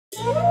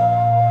Okay,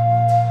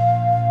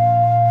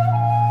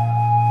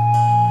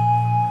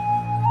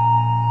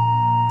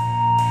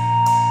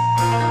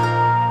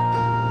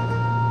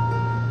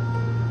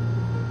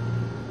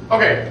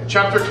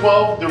 chapter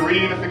 12, the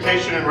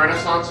reunification and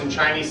renaissance in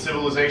Chinese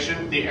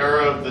civilization, the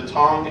era of the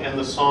Tang and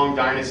the Song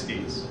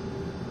dynasties.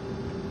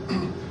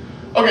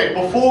 Okay,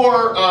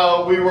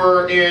 before we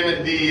were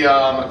in the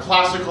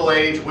classical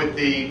age with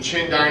the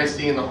Qin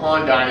dynasty and the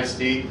Han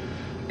dynasty,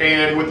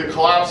 and with the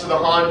collapse of the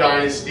Han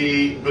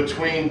dynasty,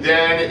 between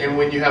then and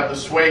when you have the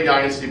Sui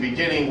dynasty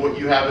beginning, what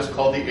you have is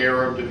called the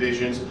era of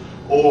divisions,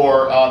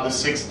 or the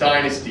 6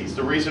 dynasties.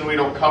 The reason we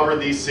don't cover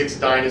these 6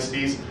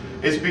 dynasties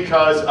is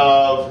because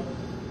of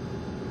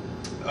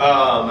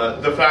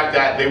the fact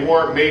that they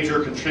weren't major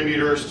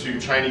contributors to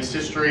Chinese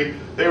history.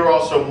 They were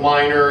also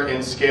minor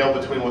in scale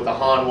between what the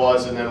Han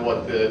was and then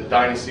what the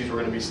dynasties we're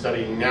going to be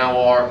studying now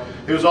are.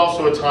 It was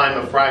also a time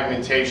of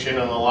fragmentation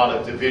and a lot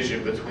of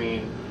division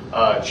between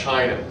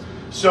China.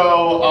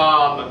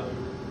 So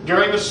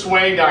during the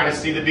Sui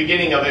dynasty, the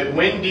beginning of it,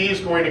 Wen Di is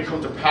going to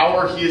come to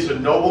power. He is a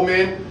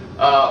nobleman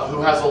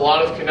who has a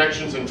lot of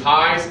connections and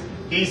ties.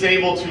 He's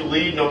able to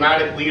lead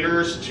nomadic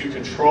leaders to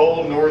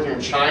control northern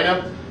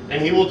China.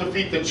 And he will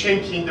defeat the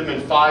Qin kingdom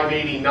in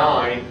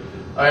 589,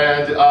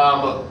 and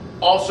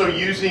also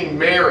using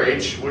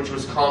marriage, which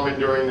was common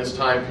during this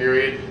time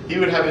period, he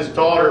would have his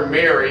daughter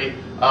marry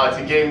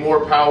to gain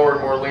more power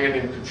and more land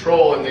and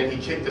control, and then he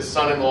kicked his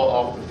son-in-law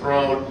off the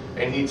throne,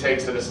 and he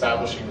takes it,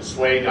 establishing the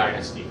Sui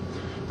dynasty.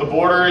 The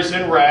border is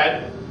in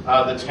red,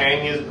 the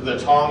Tang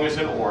is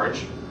in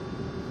orange.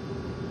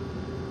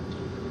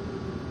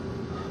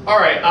 All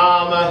right,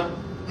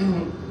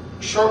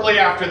 shortly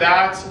after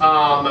that,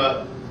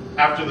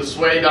 after the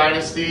Sui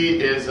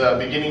dynasty is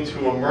beginning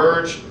to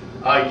emerge,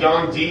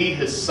 Yang Di,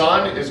 his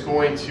son, is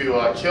going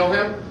to kill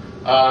him.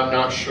 I'm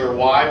not sure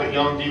why, but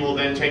Yang Di will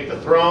then take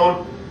the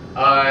throne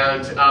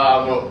and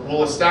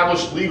will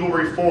establish legal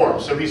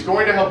reform. So he's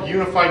going to help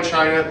unify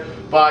China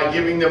by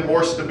giving them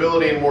more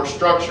stability and more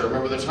structure.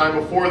 Remember, the time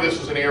before this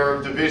was an era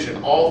of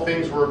division. All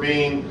things were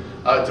being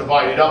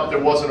divided up. There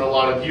wasn't a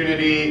lot of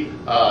unity.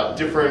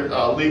 Different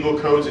legal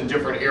codes in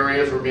different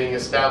areas were being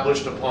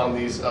established upon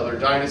these other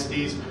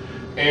dynasties.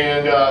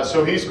 And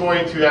so he's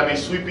going to have a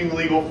sweeping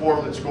legal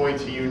form that's going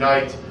to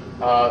unite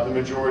the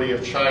majority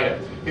of China.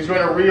 He's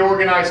going to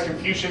reorganize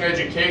Confucian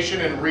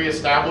education and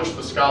reestablish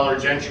the scholar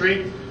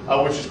gentry,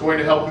 which is going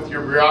to help with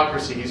your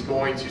bureaucracy. He's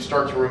going to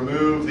start to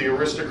remove the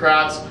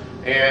aristocrats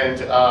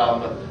and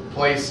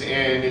place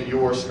in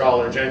your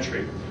scholar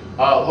gentry.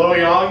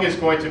 Luoyang is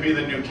going to be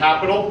the new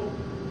capital.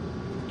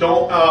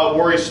 Don't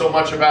worry so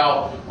much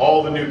about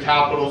all the new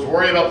capitals.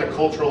 Worry about the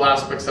cultural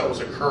aspects that was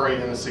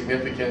occurring and the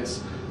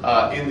significance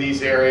in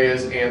these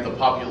areas and the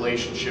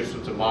population shifts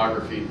with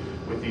demography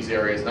with these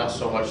areas, not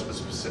so much the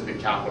specific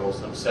capitals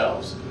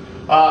themselves.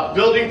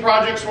 Building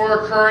projects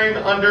were occurring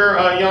under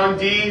Yang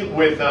Di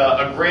with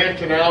a grand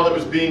canal that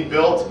was being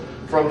built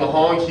from the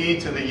Honghe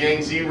to the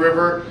Yangtze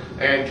River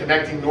and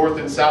connecting north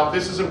and south.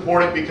 This is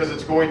important because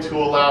it's going to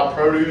allow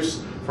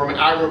produce from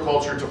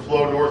agriculture to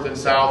flow north and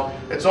south.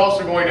 It's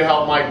also going to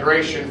help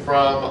migration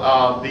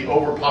from the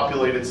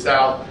overpopulated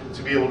south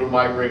to be able to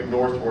migrate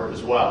northward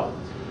as well.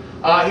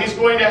 He's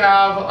going to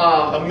have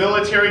a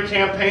military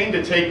campaign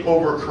to take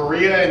over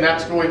Korea, and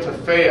that's going to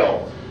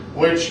fail.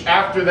 Which,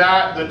 after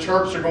that, the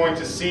Turks are going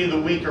to see the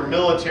weaker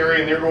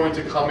military, and they're going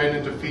to come in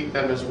and defeat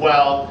them as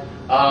well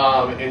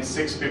in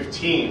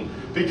 615.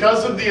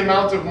 Because of the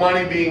amount of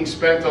money being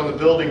spent on the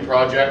building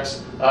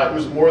projects, it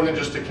was more than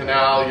just a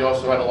canal. You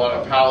also had a lot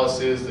of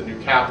palaces, the new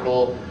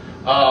capital.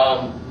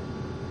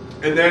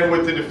 And then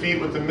with the defeat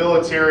with the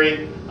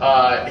military,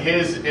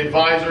 his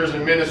advisors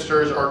and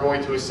ministers are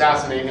going to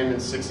assassinate him in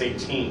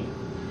 618.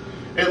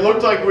 It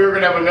looked like we were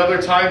going to have another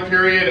time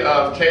period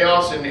of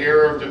chaos and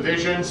era of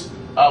divisions,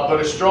 but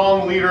a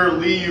strong leader,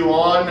 Li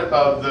Yuan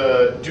of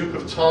the Duke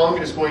of Tang,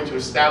 is going to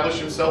establish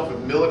himself with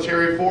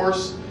military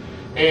force,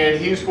 and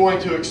he's going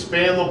to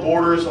expand the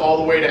borders all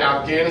the way to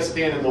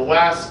Afghanistan in the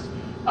west,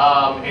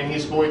 and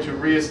he's going to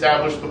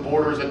reestablish the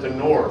borders at the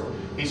north.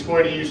 He's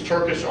going to use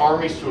Turkish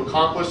armies to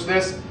accomplish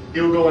this. He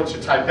will go into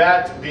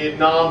Tibet,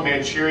 Vietnam,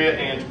 Manchuria,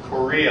 and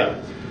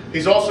Korea.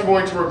 He's also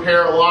going to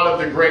repair a lot of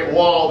the Great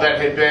Wall that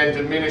had been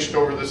diminished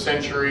over the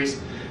centuries.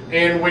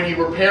 And when he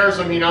repairs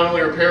them, he not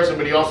only repairs them,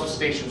 but he also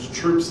stations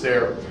troops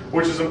there,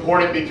 which is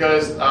important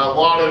because a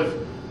lot of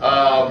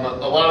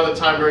the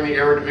time during the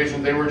era of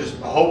division, they were just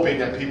hoping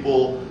that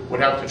people would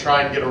have to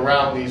try and get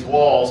around these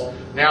walls.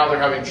 Now they're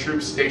having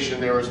troops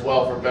stationed there as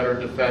well for better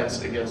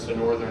defense against the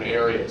northern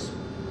areas.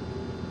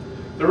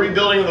 The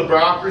rebuilding of the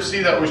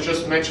bureaucracy that was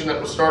just mentioned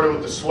that was started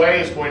with the Sui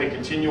is going to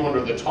continue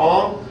under the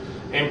Tang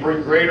and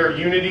bring greater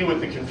unity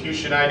with the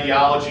Confucian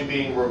ideology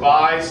being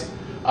revised.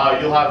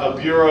 You'll have a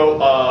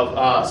bureau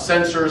of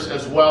censors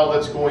as well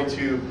that's going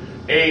to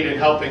aid in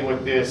helping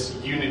with this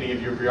unity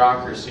of your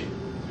bureaucracy.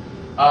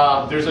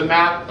 There's a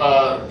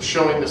map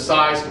showing the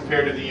size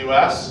compared to the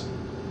US,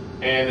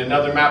 and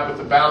another map with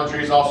the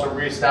boundaries, also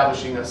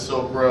reestablishing that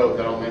Silk Road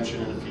that I'll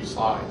mention in a few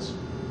slides.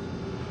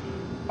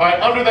 All right,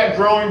 under that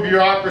growing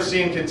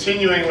bureaucracy and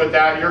continuing with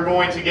that, you're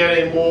going to get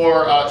a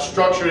more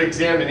structured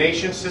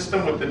examination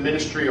system with the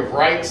Ministry of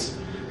Rights,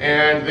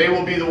 and they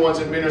will be the ones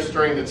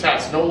administering the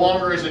test. No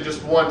longer is it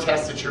just one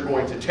test that you're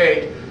going to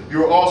take.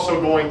 You're also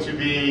going to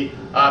be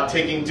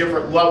taking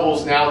different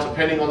levels now,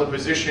 depending on the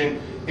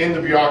position in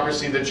the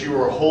bureaucracy that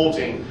you are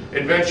holding,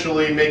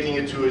 eventually making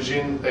it to a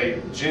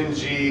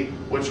Jinji,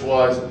 which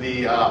was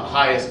the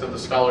highest of the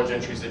scholar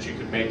gentries that you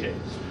could make it.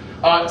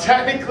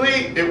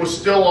 Technically, it was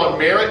still on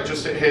merit,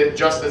 just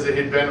as it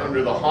had been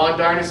under the Han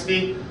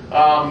Dynasty,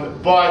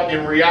 but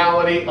in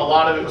reality, a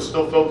lot of it was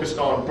still focused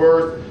on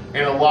birth,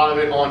 and a lot of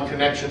it on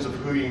connections of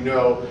who you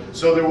know.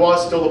 So there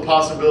was still the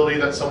possibility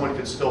that someone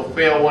could still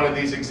fail one of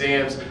these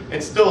exams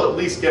and still at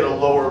least get a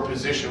lower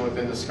position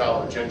within the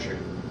scholar gentry.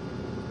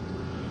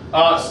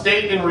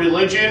 State and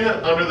religion,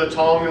 under the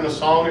Tang and the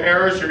Song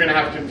eras, you're going to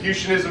have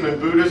Confucianism and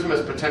Buddhism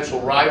as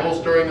potential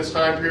rivals during this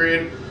time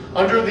period.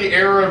 Under the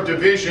era of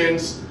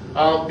divisions,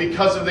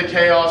 because of the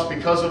chaos,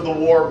 because of the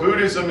war,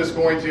 Buddhism is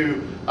going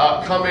to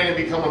come in and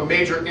become a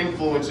major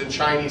influence in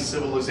Chinese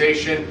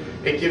civilization.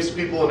 It gives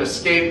people an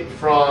escape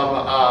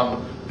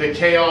from the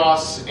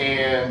chaos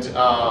and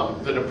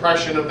the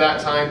depression of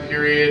that time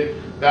period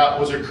that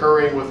was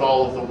occurring with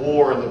all of the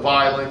war and the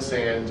violence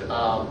and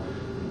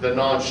the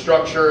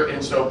non-structure.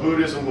 And so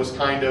Buddhism was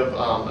kind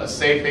of a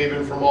safe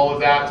haven from all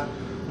of that.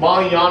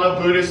 Mahayana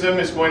Buddhism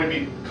is going to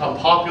become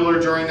popular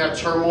during that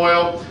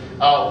turmoil.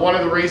 One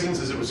of the reasons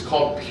is it was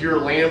called Pure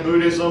Land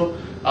Buddhism,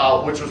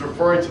 which was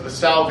referring to the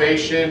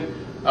salvation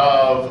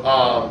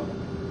of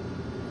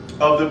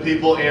the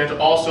people, and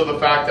also the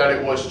fact that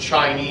it was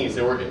Chinese.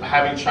 They were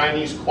having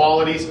Chinese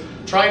qualities,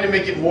 trying to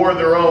make it more of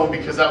their own,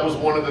 because that was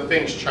one of the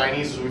things.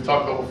 Chinese, as we've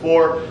talked about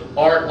before,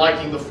 aren't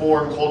liking the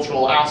foreign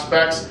cultural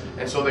aspects,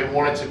 and so they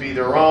want it to be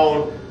their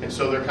own, and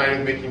so they're kind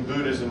of making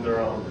Buddhism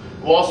their own.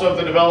 We'll also have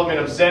the development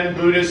of Zen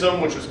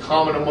Buddhism, which was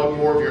common among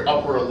more of your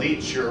upper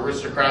elites, your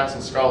aristocrats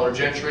and scholar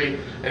gentry,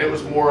 and it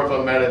was more of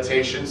a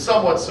meditation,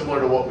 somewhat similar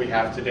to what we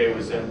have today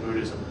with Zen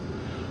Buddhism.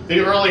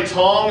 The early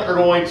Tang are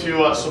going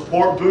to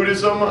support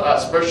Buddhism,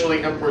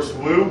 especially Empress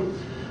Wu,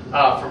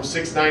 from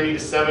 690 to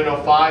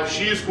 705.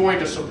 She is going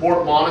to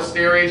support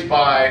monasteries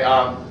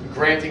by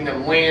granting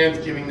them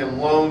land, giving them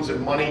loans and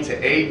money to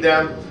aid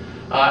them.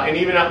 And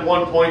even at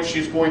one point,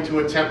 she's going to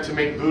attempt to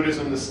make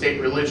Buddhism the state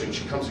religion.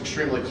 She comes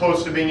extremely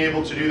close to being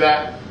able to do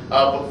that,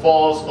 but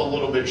falls a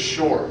little bit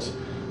short.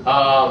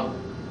 By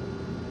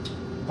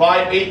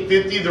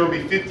 850, there will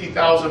be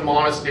 50,000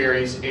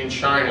 monasteries in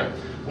China,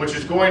 which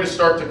is going to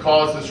start to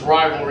cause this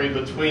rivalry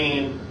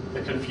between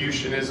the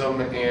Confucianism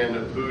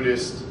and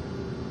Buddhist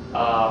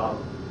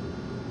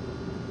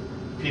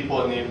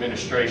people in the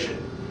administration.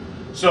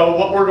 So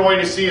what we're going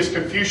to see is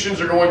Confucians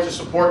are going to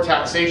support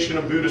taxation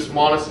of Buddhist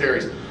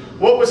monasteries.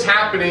 What was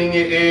happening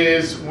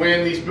is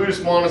when these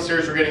Buddhist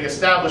monasteries were getting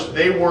established,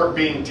 they weren't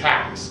being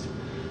taxed.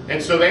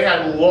 And so they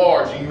had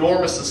large,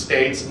 enormous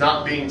estates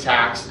not being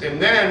taxed.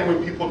 And then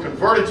when people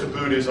converted to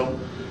Buddhism,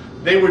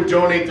 they would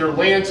donate their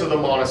land to the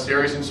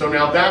monasteries, and so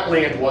now that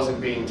land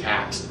wasn't being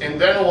taxed. And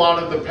then a lot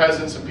of the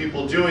peasants and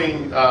people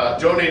donating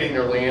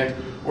their land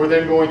were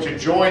then going to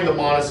join the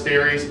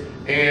monasteries,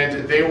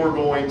 and they were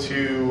going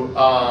to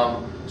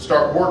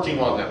start working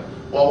on them.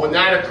 Well, when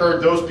that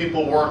occurred, those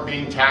people weren't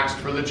being taxed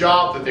for the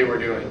job that they were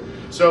doing.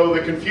 So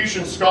the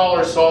Confucian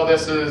scholars saw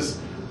this as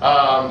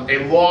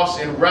a loss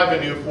in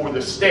revenue for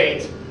the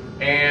state,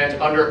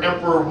 and under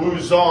Emperor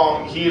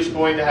Wuzong, he is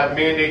going to have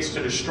mandates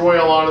to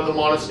destroy a lot of the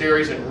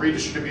monasteries and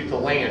redistribute the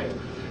land.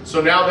 So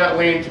now that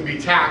land can be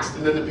taxed,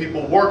 and then the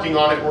people working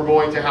on it were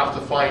going to have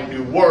to find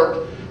new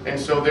work, and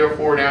so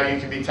therefore now you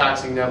can be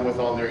taxing them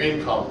on their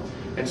income.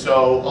 And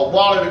so a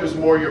lot of it was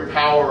more your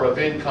power of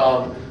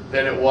income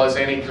than it was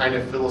any kind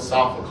of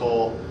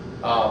philosophical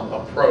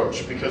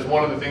approach, because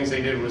one of the things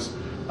they did was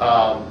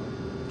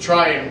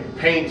try and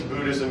paint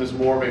Buddhism as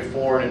more of a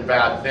foreign and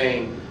bad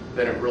thing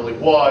than it really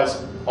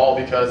was, all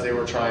because they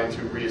were trying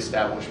to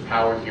reestablish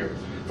power here.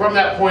 From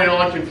that point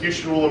on,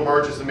 Confucian will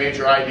emerge as the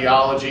major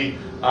ideology,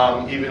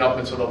 even up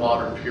until the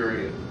modern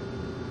period.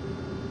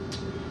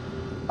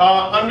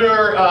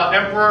 Under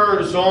Emperor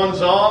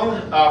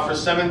Xuanzong, for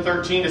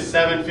 713 to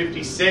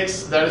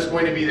 756, that is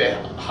going to be the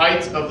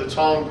height of the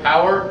Tang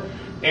power,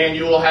 and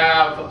you will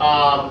have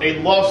a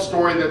love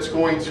story that's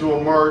going to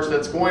emerge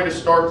that's going to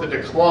start the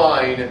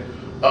decline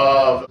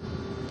of...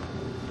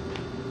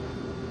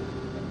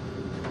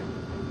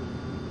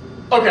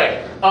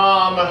 Okay,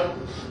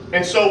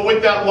 and so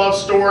with that love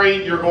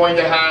story, you're going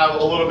to have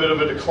a little bit of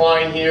a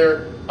decline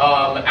here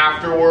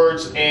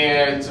afterwards,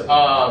 and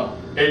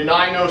in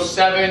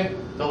 907,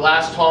 the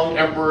last Tang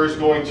emperor is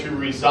going to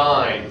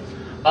resign.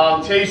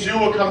 Taizu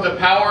will come to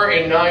power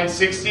in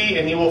 960,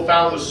 and he will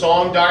found the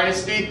Song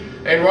dynasty.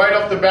 And right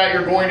off the bat,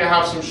 you're going to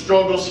have some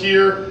struggles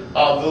here.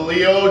 The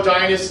Liu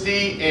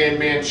dynasty in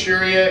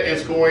Manchuria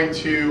is going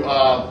to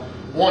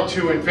want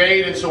to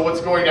invade, and so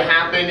what's going to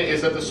happen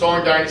is that the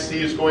Song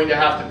dynasty is going to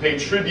have to pay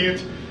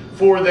tribute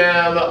for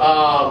them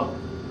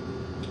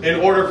in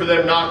order for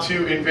them not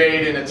to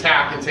invade and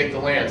attack and take the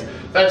lands.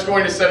 that's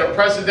going to set a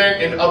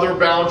precedent, and other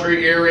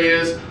boundary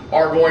areas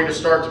are going to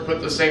start to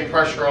put the same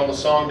pressure on the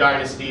Song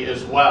dynasty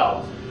as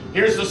well.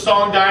 Here's the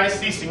Song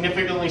dynasty,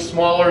 significantly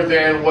smaller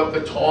than what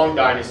the Tang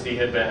dynasty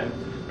had been.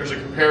 There's a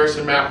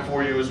comparison map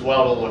for you as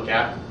well to look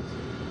at.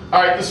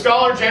 Alright, the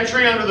scholar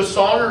gentry under the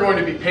Song are going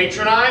to be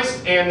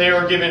patronized, and they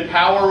are given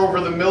power over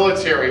the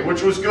military,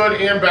 which was good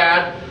and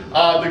bad.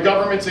 The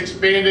government's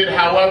expanded,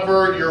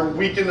 however, you're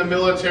weak in the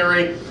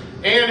military,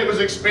 and it was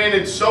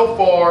expanded so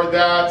far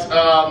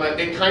that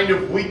it kind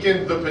of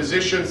weakened the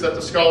positions that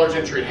the scholar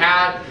gentry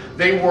had.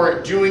 They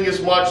weren't doing as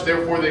much,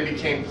 therefore they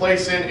became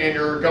complacent, and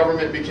your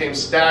government became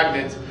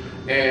stagnant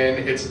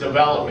in its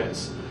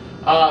developments.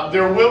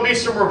 There will be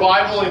some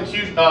revival in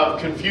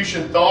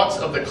Confucian thoughts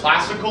of the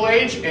classical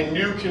age, and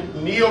new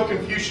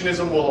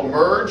Neo-Confucianism will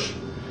emerge.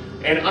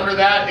 And under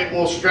that, it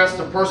will stress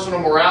the personal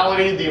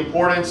morality, the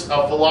importance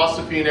of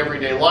philosophy in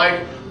everyday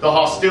life, the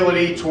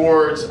hostility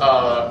towards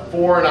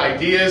foreign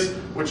ideas,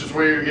 which is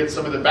where you get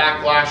some of the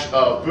backlash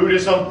of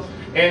Buddhism.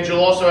 And you'll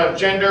also have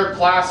gender,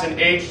 class, and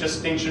age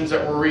distinctions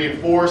that were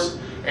reinforced.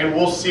 And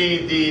we'll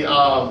see the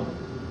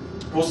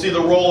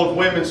role of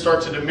women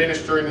start to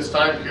diminish during this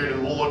time period,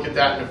 and we'll look at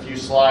that in a few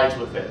slides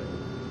with it.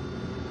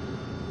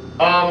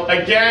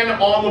 Again,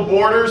 on the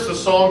borders, the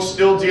Song's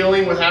still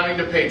dealing with having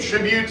to pay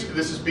tribute.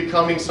 This is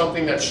becoming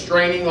something that's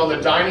straining on the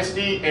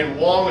dynasty, and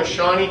Wang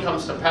Ashani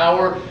comes to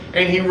power,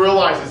 and he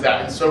realizes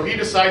that. And so he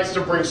decides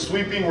to bring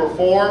sweeping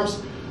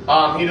reforms.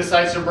 He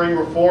decides to bring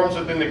reforms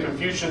within the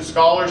Confucian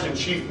scholars and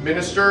chief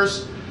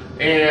ministers.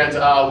 And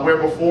where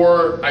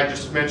before I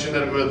just mentioned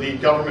that the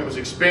government was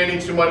expanding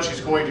too much, he's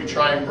going to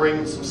try and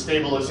bring some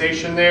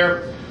stabilization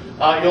there.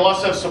 You'll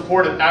also have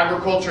support of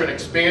agriculture and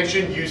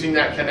expansion using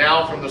that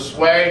canal from the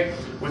Sui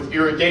with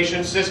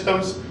irrigation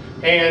systems.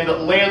 And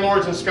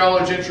landlords and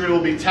scholar gentry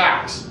will be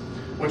taxed,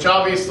 which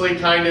obviously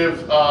kind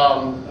of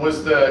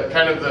was the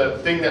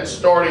thing that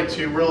started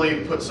to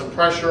really put some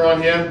pressure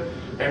on him.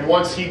 And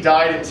once he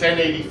died in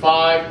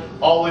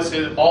 1085, all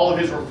of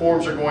his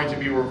reforms are going to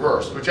be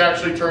reversed, which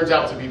actually turns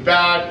out to be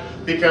bad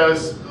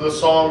because the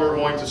Song are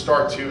going to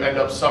start to end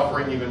up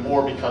suffering even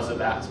more because of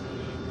that.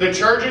 The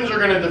Churchans are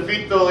going to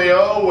defeat the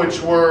Liao,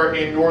 which were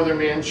in northern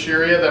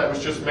Manchuria that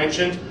was just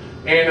mentioned.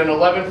 And in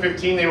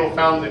 1115, they will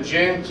found the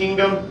Jin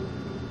kingdom,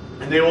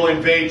 and they will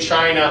invade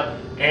China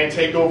and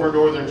take over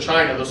northern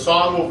China. The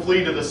Song will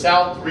flee to the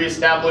south,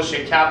 reestablish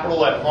a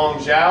capital at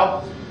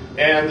Hangzhou.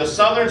 And the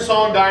Southern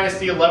Song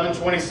dynasty,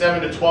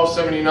 1127 to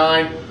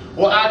 1279,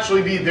 will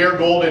actually be their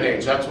golden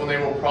age. That's when they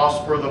will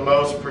prosper the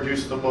most,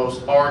 produce the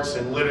most arts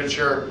and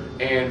literature,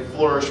 and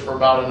flourish for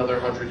about another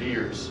 100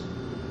 years.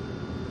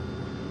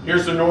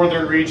 Here's the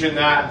northern region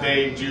that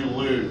they do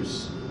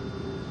lose.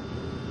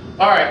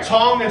 Alright,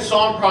 Tang and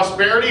Song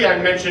prosperity. I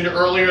mentioned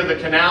earlier the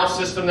canal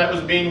system that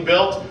was being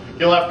built.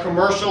 You'll have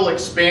commercial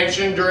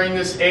expansion during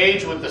this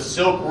age with the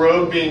Silk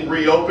Road being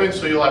reopened,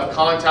 so you'll have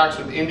contacts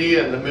with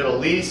India and the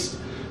Middle East.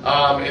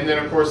 And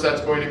then, of course,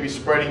 that's going to be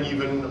spreading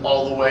even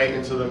all the way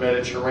into the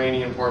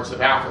Mediterranean parts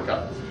of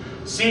Africa.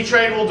 Sea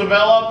trade will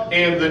develop,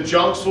 and the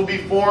junks will be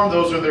formed.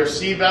 Those are their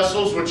sea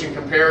vessels, which in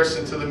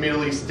comparison to the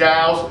Middle East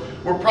dhows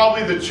were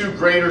probably the two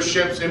greater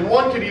ships. And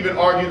one could even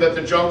argue that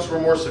the junks were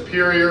more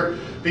superior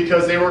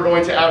because they were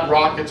going to add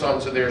rockets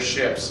onto their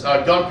ships.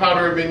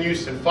 Gunpowder had been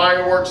used in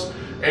fireworks,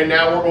 and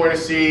now we're going to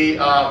see it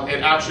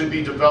actually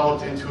be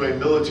developed into a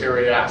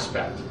military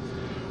aspect.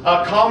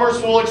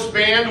 Commerce will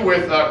expand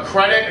with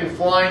credit and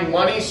flying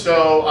money,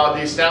 so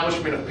the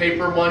establishment of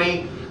paper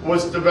money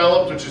was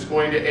developed, which is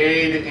going to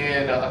aid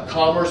in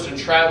commerce and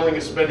traveling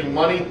and spending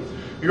money.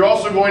 You're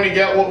also going to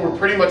get what were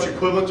pretty much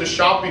equivalent to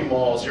shopping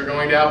malls. You're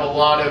going to have a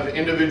lot of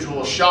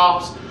individual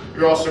shops.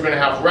 You're also going to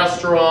have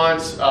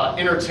restaurants,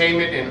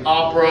 entertainment and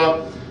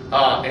opera,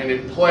 and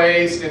in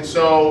plays. And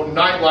so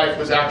nightlife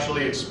was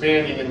actually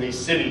expanding in these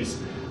cities.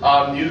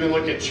 You can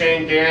look at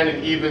Chang'an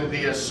and even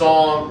the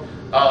Song,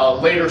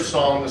 later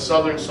Song, the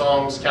Southern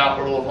Song's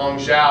capital of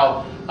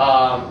Hangzhou,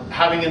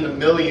 having in the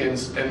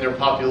millions in their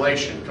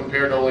population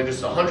compared to only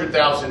just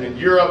 100,000 in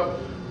Europe.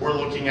 We're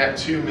looking at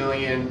 2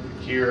 million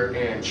here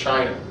in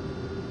China.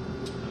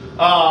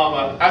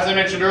 As I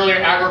mentioned earlier,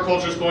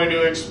 agriculture is going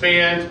to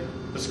expand.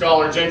 The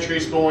scholar gentry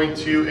is going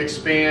to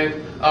expand.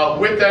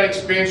 With that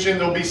expansion,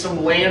 there'll be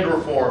some land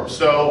reform.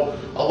 So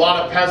a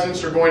lot of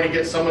peasants are going to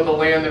get some of the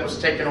land that was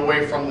taken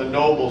away from the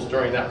nobles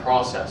during that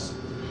process.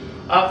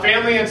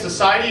 Family and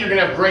society, you're going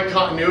to have great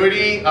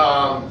continuity.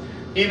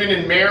 Even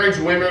in marriage,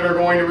 women are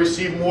going to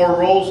receive more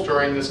roles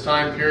during this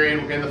time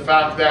period, in the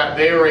fact that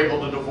they are able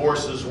to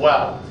divorce as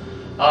well.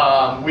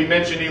 We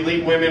mentioned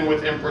elite women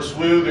with Empress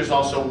Wu. There's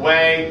also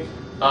Wei.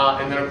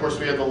 And then, of course,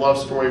 we had the love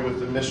story with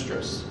the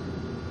mistress.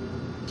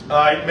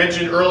 I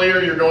mentioned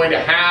earlier you're going to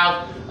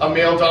have a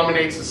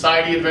male-dominated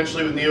society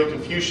eventually with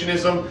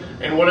Neo-Confucianism.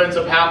 And what ends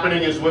up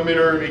happening is women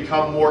are to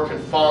become more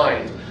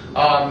confined.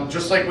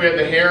 Just like we had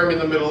the harem in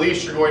the Middle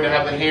East, you're going to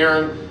have the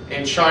harem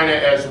in China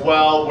as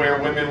well,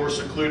 where women were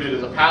secluded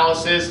in the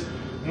palaces.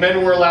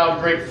 Men were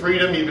allowed great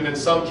freedom. Even in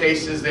some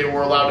cases, they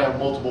were allowed to have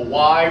multiple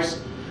wives.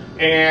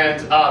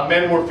 And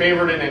men were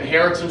favored in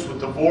inheritance with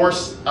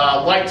divorce.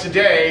 Like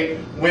today,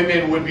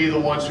 women would be the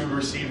ones who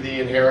receive the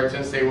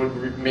inheritance. They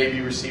would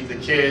maybe receive the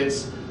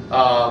kids.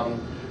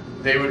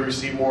 They would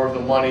receive more of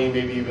the money,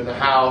 maybe even the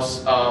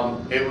house.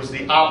 It was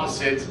the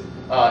opposite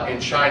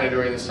in China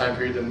during this time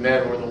period. The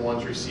men were the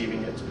ones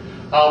receiving it.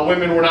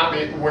 Women were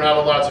not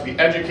allowed to be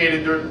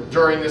educated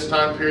during this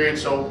time period,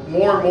 so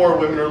more and more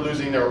women are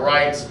losing their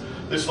rights.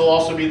 This will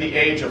also be the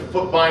age of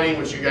foot binding,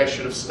 which you guys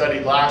should have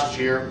studied last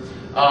year.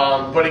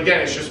 But again,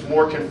 it's just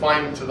more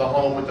confinement to the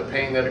home with the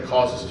pain that it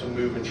causes to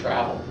move and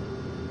travel.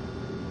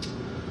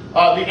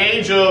 The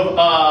age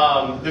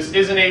of, this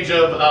is an age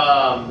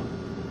of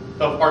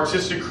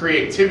artistic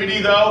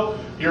creativity, though.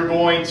 You're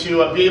going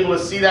to be able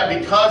to see that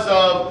because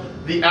of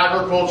the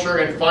agriculture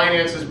and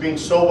finances being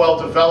so well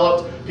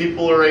developed,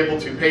 people are able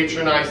to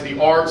patronize the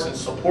arts and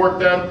support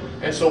them.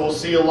 And so we'll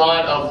see a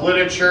lot of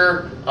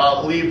literature.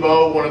 Li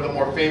Bo, one of the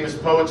more famous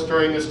poets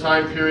during this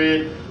time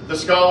period. The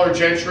scholar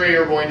gentry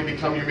are going to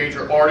become your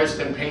major artists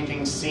in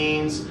painting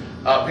scenes,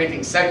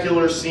 painting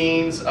secular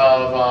scenes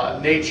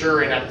of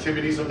nature and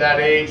activities of that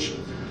age.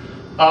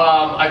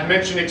 I've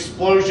mentioned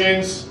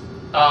explosions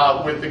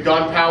with the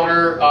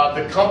gunpowder.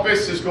 The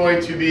compass is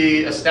going to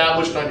be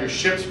established on your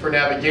ships for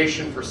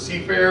navigation for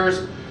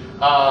seafarers.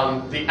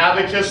 The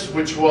abacus,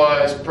 which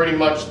was pretty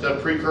much the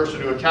precursor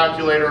to a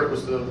calculator, it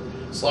was the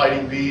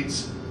sliding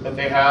beads that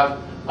they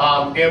have,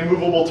 and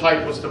movable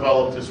type was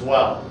developed as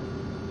well.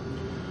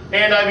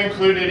 And I've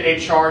included a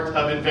chart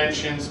of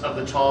inventions of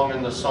the Tang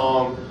and the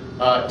Song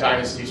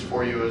dynasties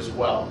for you as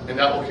well. And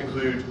that will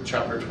conclude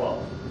chapter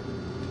 12.